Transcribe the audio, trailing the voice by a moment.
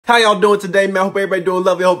How y'all doing today, man? Hope everybody doing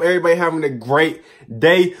lovely. Hope everybody having a great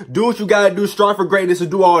day. Do what you gotta do. Strive for greatness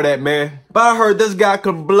and do all that, man. But I heard this guy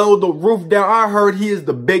could blow the roof down. I heard he is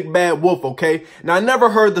the big bad wolf, okay? Now, I never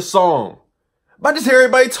heard the song, but I just hear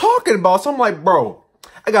everybody talking about it. So I'm like, bro,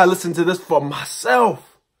 I gotta listen to this for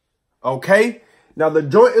myself, okay? Now, the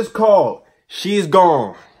joint is called She's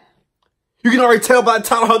Gone. You can already tell by the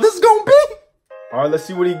title how this is gonna be. All right, let's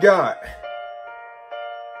see what he got.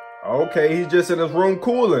 Okay, he's just in his room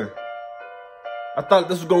cooling. I thought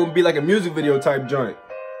this was gonna be like a music video type joint.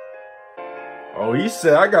 Oh, he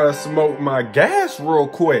said, I gotta smoke my gas real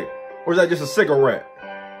quick. Or is that just a cigarette?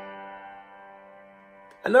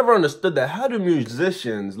 I never understood that. How do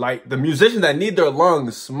musicians, like the musicians that need their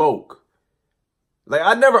lungs, smoke? Like,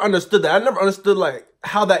 I never understood that. I never understood, like,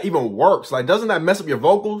 how that even works. Like, doesn't that mess up your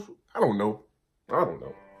vocals? I don't know.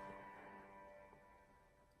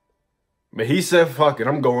 But he said, fuck it,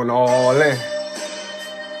 I'm going all in.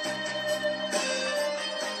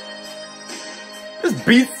 This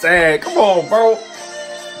beat's sad. Come on, bro.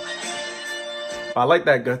 I like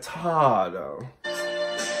that guitar, though.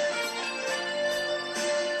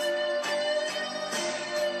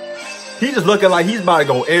 He just looking like he's about to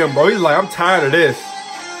go in, bro. He's like, I'm tired of this.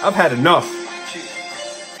 I've had enough.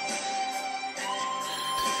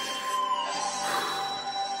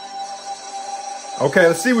 Okay,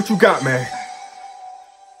 let's see what you got, man.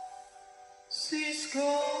 She's gone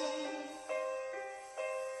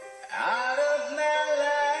out of my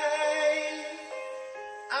life.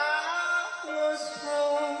 I was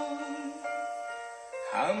wrong.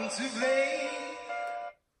 I'm to blame.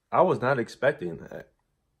 I was not expecting that.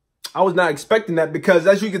 I was not expecting that because,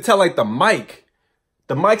 as you can tell, like the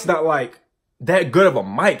mic's not like that good of a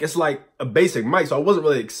mic. It's like a basic mic, so I wasn't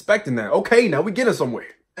really expecting that. Okay, now we getting somewhere.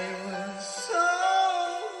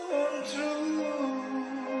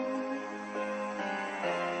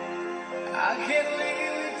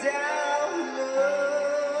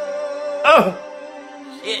 Oh,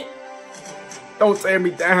 shit. Don't tear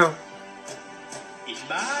me down. In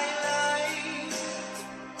my life,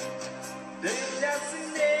 there's just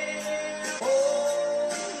a name.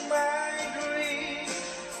 Oh, my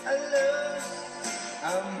grief, I love,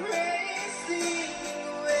 I'm racing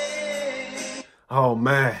away. Oh,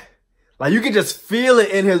 man. Like, you can just feel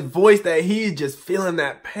it in his voice that he's just feeling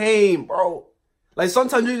that pain, bro. Like,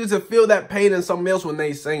 sometimes you just feel that pain in something else when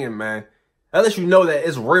they singing, man. That lets you know that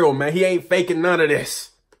it's real, man. He ain't faking none of this.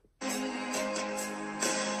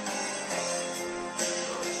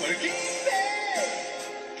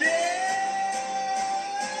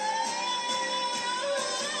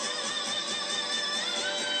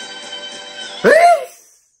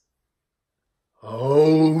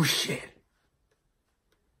 Oh, shit.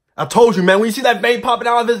 I told you, man, when you see that vein popping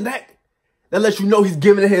out of his neck, that lets you know he's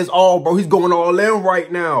giving it his all, bro. He's going all in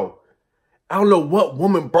right now. I don't know what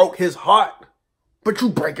woman broke his heart, but you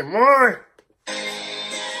breaking mine.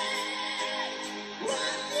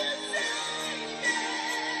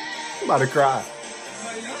 I'm about to cry.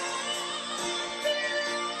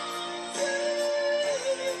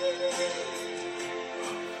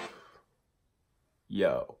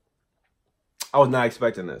 Yo, I was not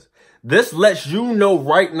expecting this. This lets you know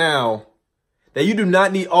right now that you do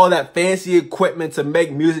not need all that fancy equipment to make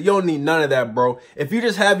music. You don't need none of that, bro. If you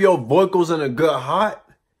just have your vocals and a good heart,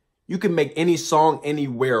 you can make any song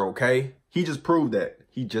anywhere, okay? He just proved that.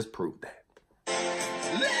 He just proved that.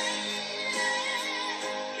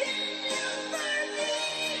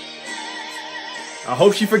 I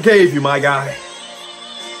hope she forgave you, my guy.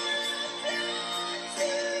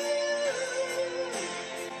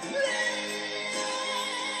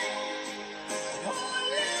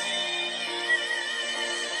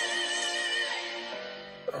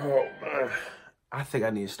 Oh, man. I think I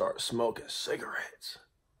need to start smoking cigarettes.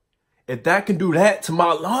 If that can do that to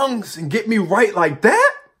my lungs and get me right like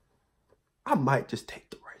that, I might just take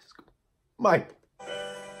the risk. Might.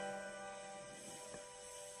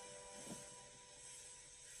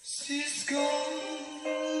 She's gone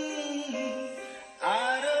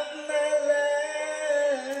out of my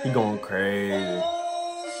life. He going crazy.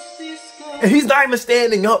 Oh, she's gone. And he's not even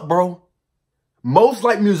standing up, bro. Most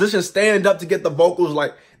like musicians stand up to get the vocals,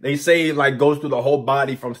 like they say, like goes through the whole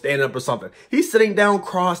body from standing up or something. He's sitting down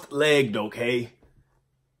crossed-legged, okay?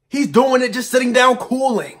 He's doing it just sitting down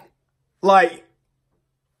cooling. Like,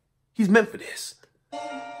 he's meant for this.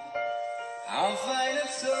 I'm finding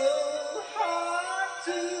so hard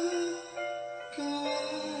to go.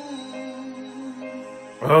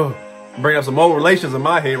 Oh, bring up some old relations in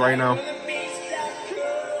my head right now.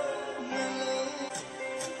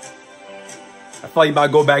 I feel like you about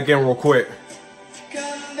to go back in real quick.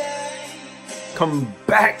 come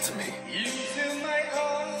back to me. You fill my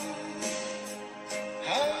arms.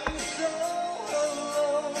 I'm so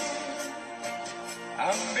alone.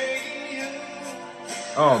 I'm begging you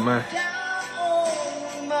Oh, man. down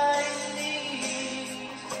on my knees.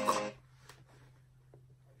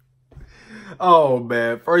 Oh,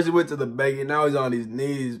 man. First he went to the begging. Now he's on his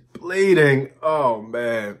knees bleeding. Oh,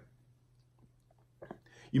 man.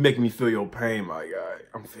 You making me feel your pain, my guy.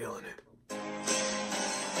 I'm feeling it.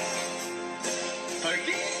 Forgive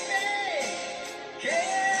me.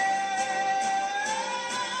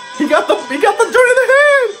 He got the joint in the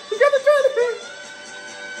hand. He got the joint in the hand.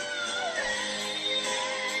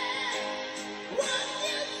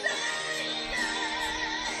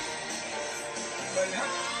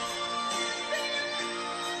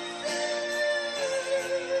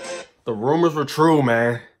 The rumors were true,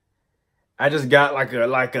 man. I just got like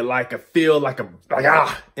a feel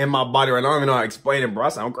in my body right now. I don't even know how to explain it, bro. I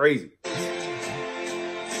sound crazy.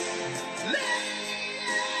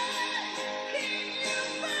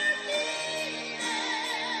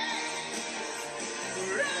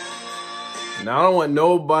 Now I don't want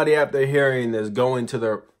nobody after hearing this going to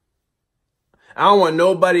their I don't want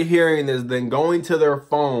nobody hearing this then going to their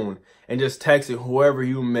phone and just texting whoever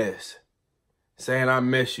you miss. Saying, I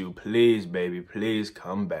miss you. Please, baby, please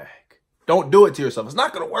come back. Don't do it to yourself. It's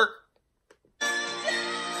not going to work.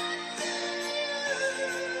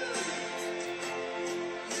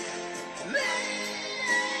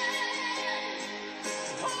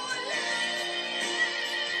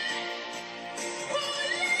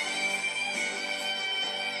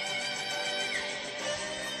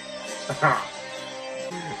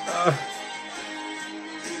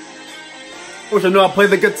 Wish I knew I play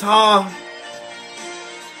the guitar.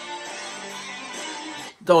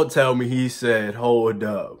 Don't tell me he said, hold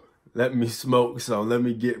up. Let me smoke some. Let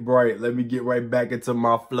me get right. Let me get right back into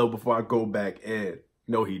my flow before I go back in.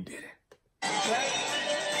 No, he didn't.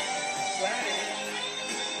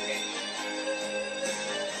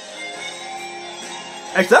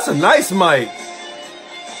 Actually, that's a nice mic.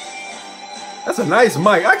 That's a nice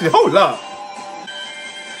mic. Actually, hold up.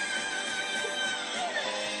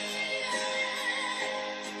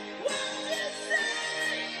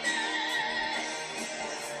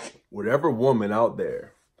 Whatever woman out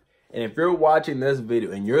there, and if you're watching this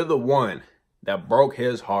video and you're the one that broke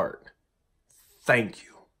his heart, thank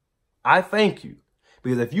you. I thank you.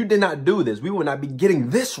 Because if you did not do this, we would not be getting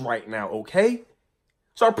this right now, okay?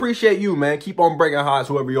 So I appreciate you, man. Keep on breaking hearts,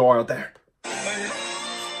 whoever you are out there.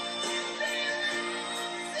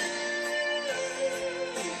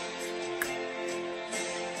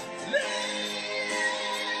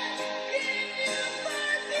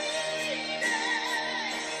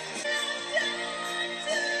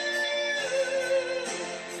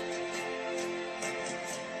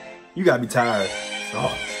 You gotta be tired.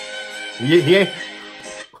 Oh, he ain't.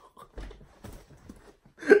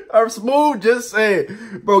 Our Smooth just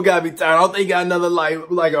said, bro, gotta be tired. I don't think he got another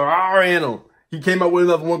like a R in him. He came up with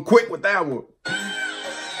another one quick with that one.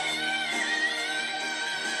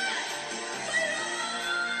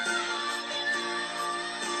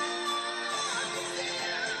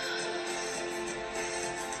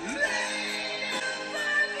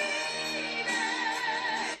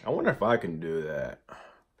 I wonder if I can do that.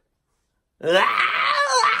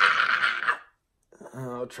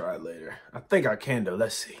 I'll try it later. I think I can though.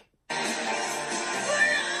 Let's see.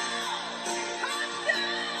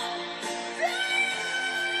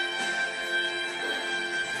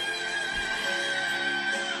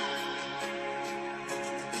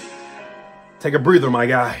 Take a breather, my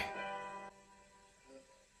guy.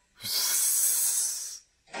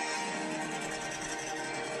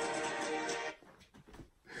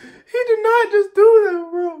 He did not just do that,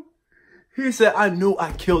 bro. He said, I knew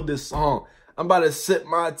I killed this song. I'm about to sip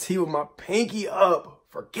my tea with my pinky up.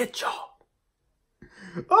 Forget y'all.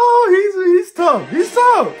 Oh, he's tough. He's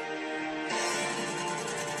tough.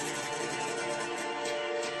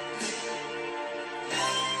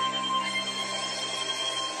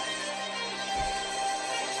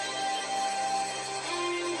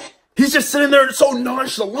 He's just sitting there so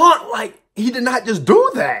nonchalant, like he did not just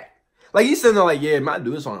do that. Like, he's sitting there like, yeah, man, I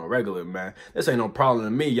do this on a regular, man. This ain't no problem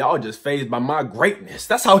to me. Y'all just fazed by my greatness.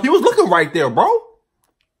 That's how he was looking right there, bro.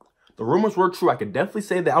 The rumors were true. I could definitely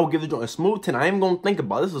say that I would give the joint a smooth 10. I ain't gonna think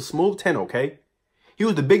about it. This is a smooth 10, okay? He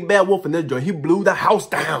was the big bad wolf in this joint. He blew the house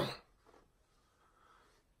down.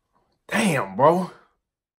 Damn, bro.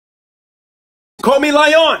 Call me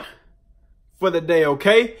Lion for the day,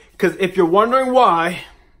 okay? Because if you're wondering why,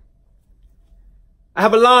 I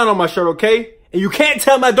have a lion on my shirt, okay? And you can't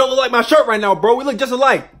tell me I don't look like my shirt right now, bro. We look just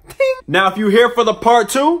alike. Now, if you're here for the part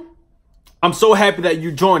 2, I'm so happy that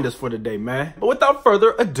you joined us for today, man. But without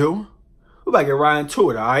further ado, we about to get right into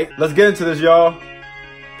it, all right? Let's get into this, y'all.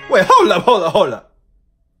 Wait, hold up.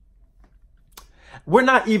 We're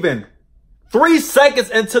not even 3 seconds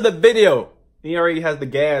into the video. He already has the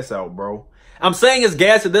gas out, bro. I'm saying it's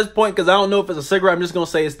gas at this point because I don't know if it's a cigarette. I'm just going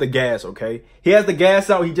to say it's the gas, okay? He has the gas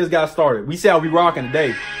out. He just got started. We see how we rocking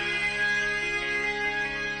today.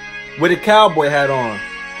 With a cowboy hat on.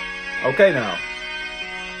 Okay, now.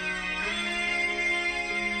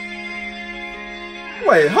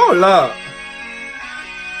 Wait, hold up.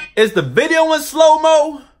 Is the video in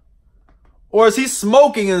slow-mo? Or is he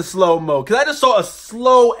smoking in slow-mo? Because I just saw a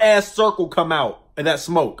slow-ass circle come out of that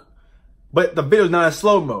smoke. But the video's not in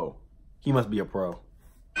slow-mo. He must be a pro.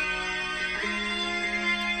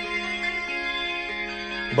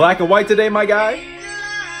 Black and white today, my guy?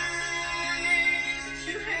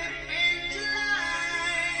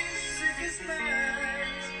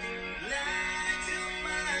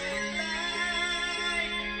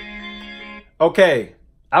 Okay,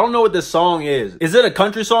 I don't know what this song is. Is it a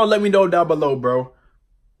country song? Let me know down below, bro.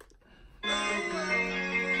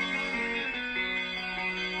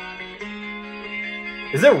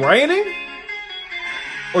 Is it raining?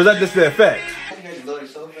 Or is that just the effect?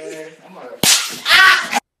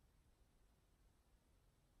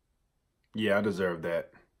 Yeah, I deserve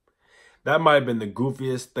that. That might have been the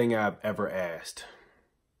goofiest thing I've ever asked.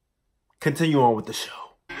 Continue on with the show.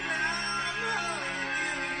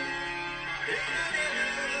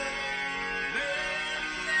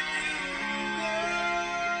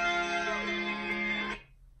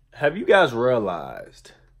 Have you guys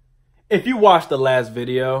realized, if you watched the last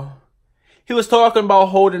video, he was talking about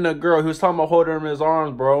holding a girl. He was talking about holding her in his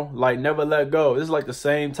arms, bro. Like, never let go. This is like the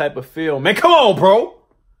same type of feel. Man, come on, bro.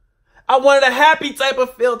 I wanted a happy type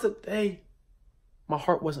of feel today. My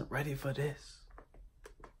heart wasn't ready for this.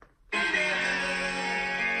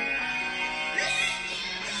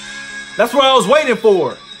 That's what I was waiting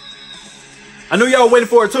for. I knew y'all were waiting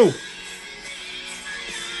for it too.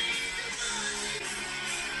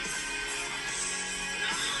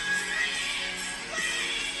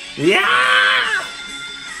 Yeah!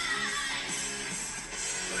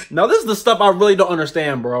 Now this is the stuff I really don't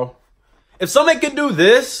understand, bro. If somebody can do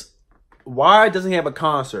this, why doesn't he have a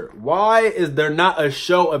concert? Why is there not a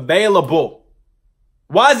show available?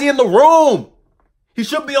 Why is he in the room? He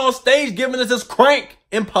should be on stage giving us his crank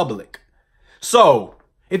in public. So,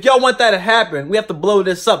 if y'all want that to happen, we have to blow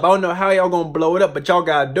this up. I don't know how y'all gonna blow it up, but y'all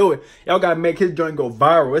gotta do it. Y'all gotta make his joint go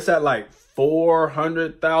viral. It's at like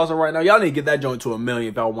 400,000 right now. Y'all need to get that joint to 1 million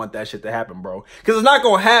if y'all want that shit to happen, bro. Because it's not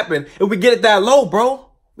gonna happen if we get it that low, bro.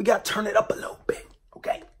 We gotta turn it up a little bit,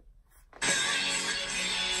 okay?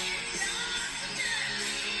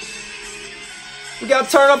 We gotta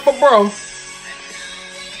turn up for bro.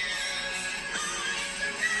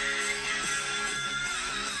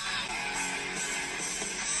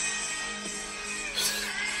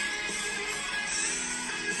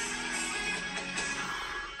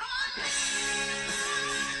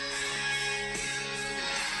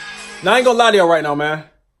 Now, I ain't gonna lie to y'all right now, man.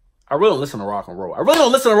 I really don't listen to rock and roll. I really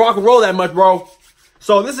don't listen to rock and roll that much, bro.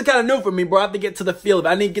 So this is kind of new for me, bro. I have to get to the feel of it.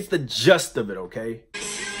 I need to get the gist of it, okay?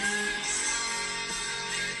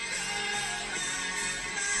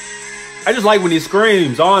 I just like when he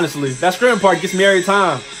screams, honestly. That screaming part gets me every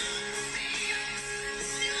time.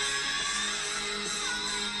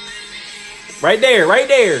 Right there, right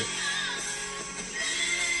there.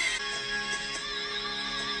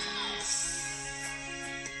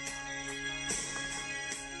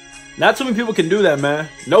 Not too many people can do that, man.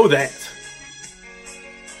 Know that.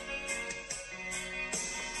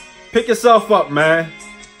 Pick yourself up, man.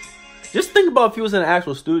 Just think about if he was in an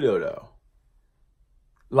actual studio, though.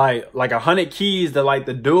 Like 100 keys that like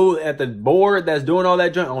the dude at the board that's doing all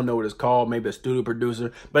that junk. I don't know what it's called. Maybe a studio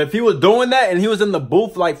producer. But if he was doing that and he was in the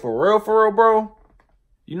booth like for real, bro.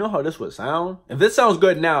 You know how this would sound? If this sounds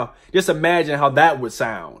good now, just imagine how that would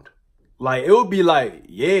sound. Like, it would be like,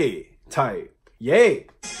 yeah, tight. Yeah.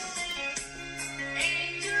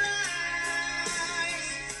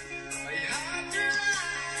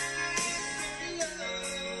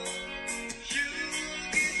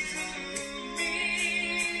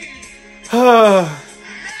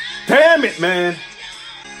 Damn it, man.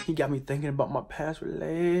 He got me thinking about my past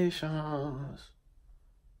relations.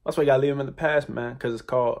 That's why you gotta leave them in the past, man. Because it's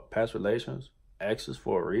called past relations. Exes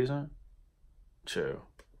for a reason. Chill.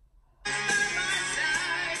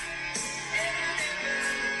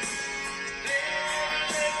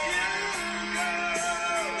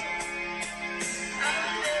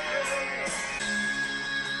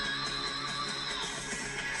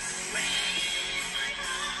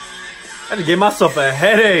 I just gave myself a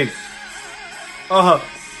headache. Hold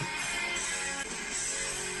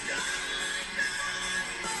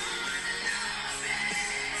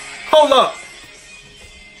up.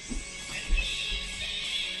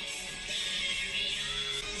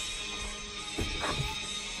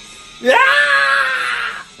 Yeah.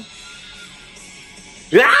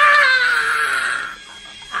 Yeah.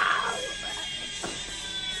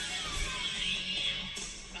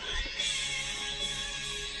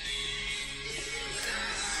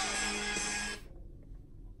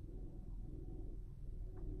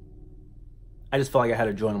 I just felt like I had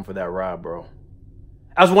to join him for that ride, bro.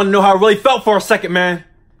 I just want to know how I really felt for a second, man.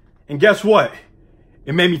 And guess what?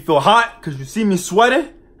 It made me feel hot because you see me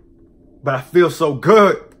sweating, but I feel so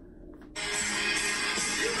good.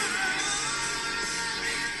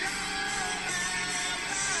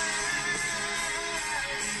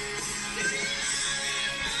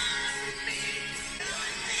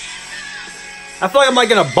 I feel like I'm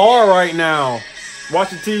like in a bar right now,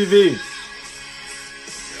 watching TV.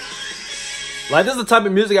 Like, this is the type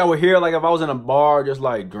of music I would hear, like, if I was in a bar just,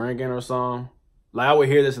 like, drinking or something. Like, I would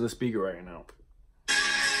hear this in the speaker right now.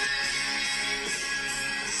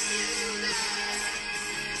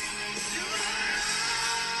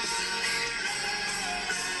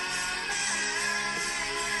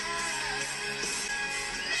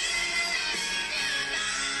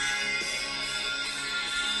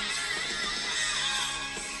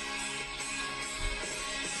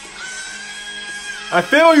 I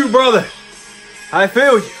feel you, brother. I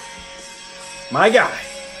feel you. My guy.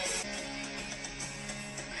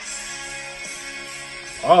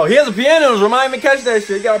 Oh, he has a piano. Remind me to catch that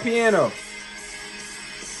shit. He got a piano.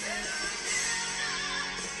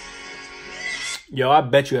 Yo, I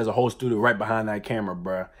bet you has a whole studio right behind that camera,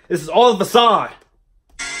 bro. This is all a facade.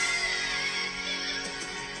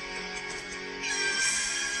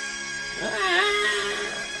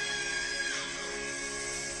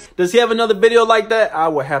 Does he have another video like that? I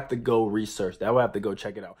would have to go research that. I would have to go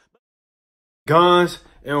check it out. Guns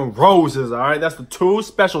and roses, all right? That's the two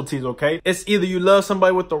specialties, okay? It's either you love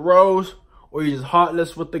somebody with the rose or you're just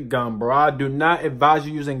heartless with the gun, bro. I do not advise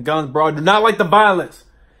you using guns, bro. I do not like the violence.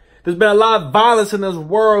 There's been a lot of violence in this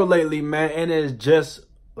world lately, man, and it's just,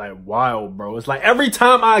 like, wild, bro. It's like every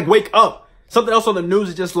time I wake up, something else on the news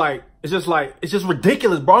is just like, it's just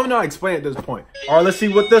ridiculous, bro. I don't know how to explain it at this point. All right, let's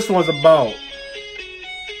see what this one's about.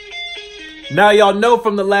 Now, y'all know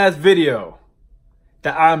from the last video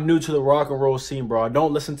that I'm new to the rock and roll scene, bro. I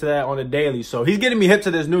don't listen to that on a daily. So he's getting me hip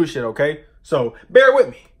to this new shit, okay? So bear with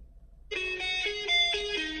me.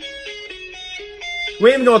 We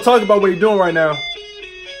ain't even gonna talk about what he's doing right now.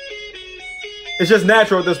 It's just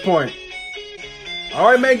natural at this point.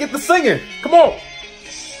 All right, man, get the singing. Come on.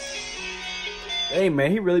 Hey,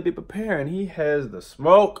 man, he really be preparing. He has the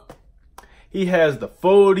smoke. He has the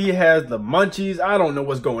food. He has the munchies. I don't know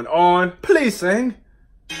what's going on. Please sing.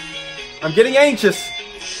 I'm getting anxious.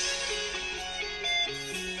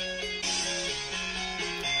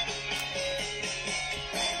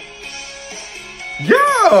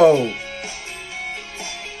 Yo!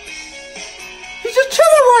 He's just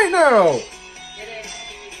chilling right now.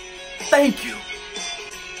 Thank you.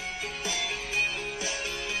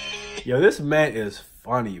 Yo, this man is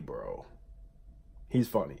funny, bro. He's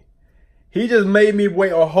funny. He just made me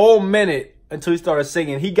wait a whole minute until he started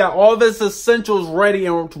singing. He got all of his essentials ready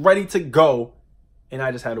and ready to go, and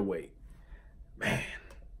I just had to wait. Man,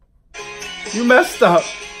 you messed up.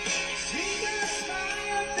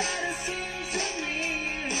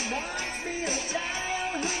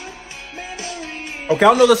 Okay, I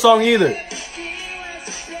don't know the song either.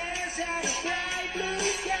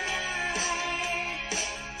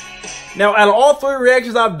 Now, out of all three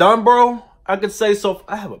reactions I've done, bro, I could say so.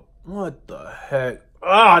 I have a, what the heck?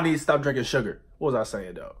 Ah, I need to stop drinking sugar. What was I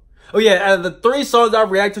saying, though? Oh, yeah, out of the three songs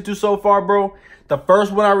I've reacted to so far, bro, the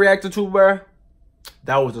first one I reacted to, bro,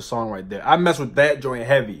 that was the song right there. I messed with that joint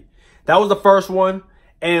heavy. That was the first one,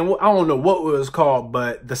 and I don't know what it was called,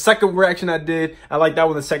 but the second reaction I did, I like that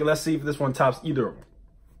one the second. Let's see if this one tops either of them.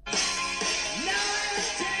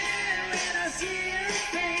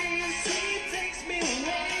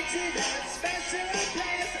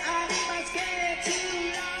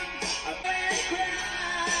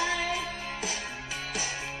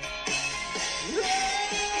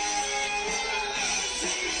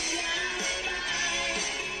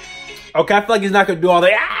 Okay, I feel like he's not going to do all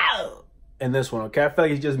the in this one, okay? I feel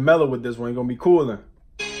like he's just mellow with this one. He's going to be cooler.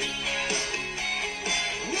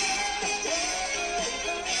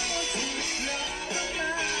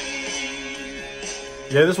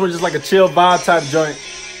 Yeah, this one's just like a chill vibe type joint.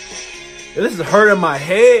 Yeah, this is hurting my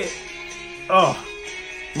head. Oh,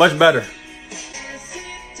 much better.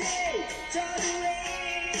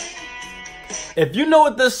 If you know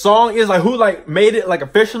what this song is, like who like made it like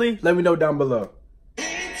officially, let me know down below.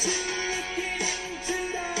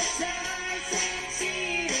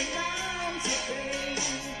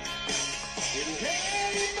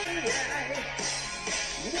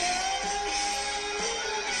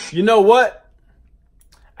 You know what?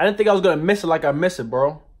 I didn't think I was gonna miss it like I miss it,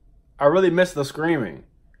 bro. I really miss the screaming.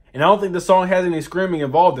 And I don't think the song has any screaming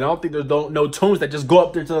involved. And I don't think there's no tunes that just go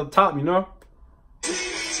up there to the top, you know?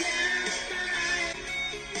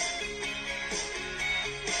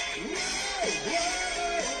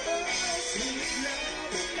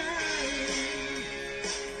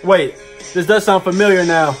 Wait, this does sound familiar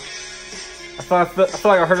now. I feel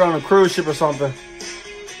like I heard it on a cruise ship or something.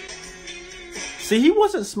 See, he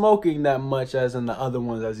wasn't smoking that much as in the other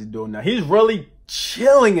ones as he's doing now. He's really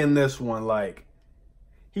chilling in this one. Like,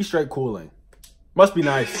 he's straight cooling. Must be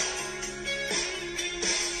nice.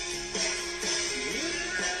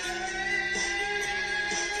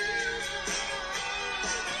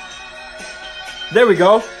 There we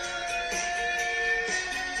go.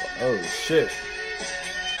 Oh, shit.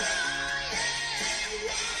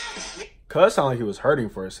 Cuz sounded like he was hurting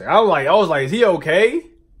for a second. I was like, is he okay?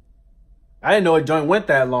 I didn't know a joint went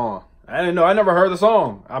that long. I didn't know. I never heard the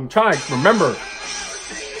song. I'm trying to remember.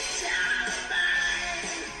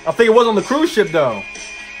 I think it was on the cruise ship though.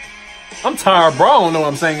 I'm tired, bro. I don't know what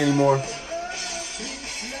I'm saying anymore.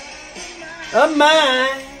 Of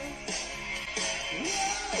mine.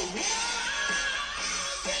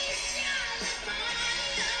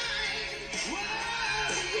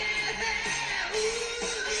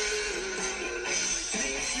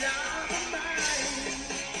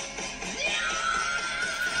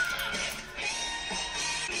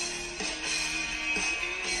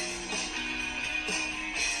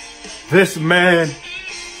 This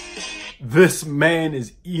man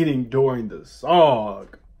is eating during the song.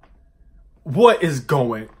 What is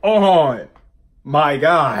going on, my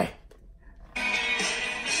guy?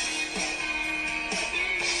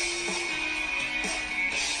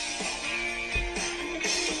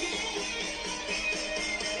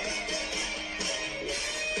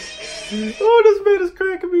 Oh, this man is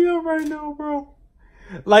cracking me up right now, bro.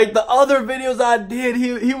 Like the other videos I did,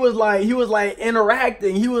 he was like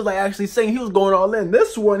interacting. He was like actually saying, he was going all in.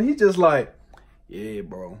 This one, he just like, yeah,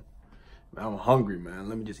 bro, I'm hungry, man.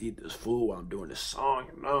 Let me just eat this food while I'm doing this song,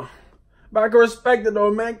 you know. But I can respect it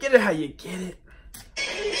though, man. Get it how you get it.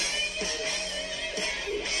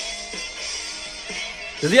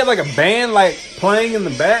 Does he have like a band like playing in the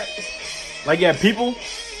back? Like yeah, people?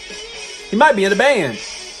 He might be in a band.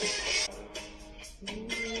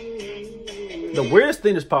 The weirdest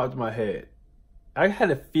thing just popped in my head. I had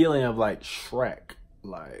a feeling of like Shrek.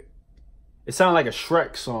 Like, it sounded like a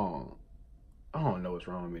Shrek song. I don't know what's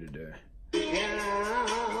wrong with me today.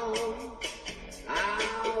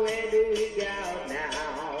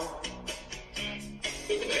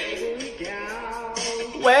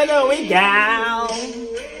 Where do we go?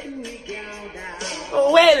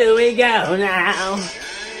 Where do we go now?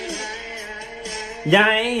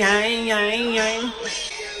 Yang, yang, yang, yang.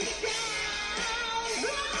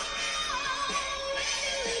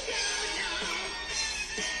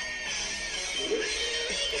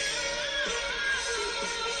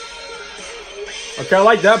 Okay, I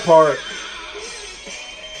like that part.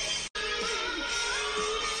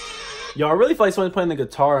 Yo, I really feel like someone's playing the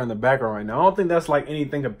guitar in the background right now. I don't think that's like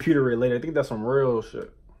anything computer related. I think that's some real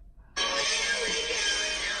shit.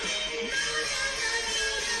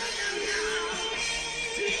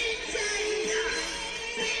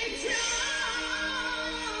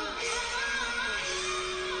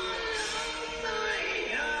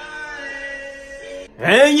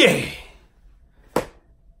 And yeah.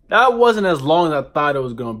 That wasn't as long as I thought it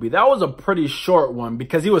was going to be. That was a pretty short one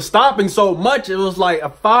because he was stopping so much. It was like a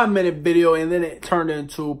 5-minute video and then it turned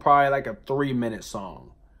into probably like a 3-minute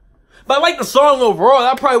song. But I like the song overall.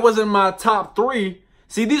 That probably wasn't my top 3.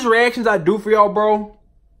 See, these reactions I do for y'all, bro,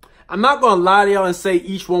 I'm not going to lie to y'all and say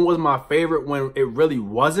each one was my favorite when it really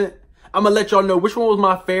wasn't. I'm going to let y'all know which one was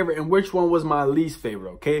my favorite and which one was my least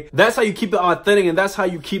favorite, okay? That's how you keep it authentic and that's how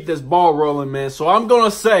you keep this ball rolling, man. So I'm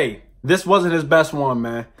going to say this wasn't his best one,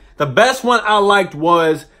 man. The best one I liked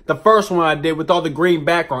was the first one I did with all the green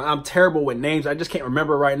background. I'm terrible with names. I just can't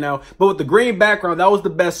remember right now. But with the green background, that was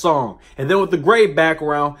the best song. And then with the gray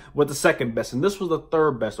background, was the second best. And this was the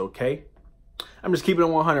third best, okay? I'm just keeping it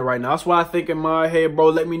 100 right now. That's why I think in my head, bro.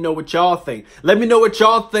 Let me know what y'all think. Let me know what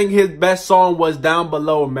y'all think his best song was down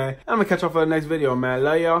below, man. I'm going to catch y'all for the next video, man.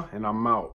 Love y'all, and I'm out.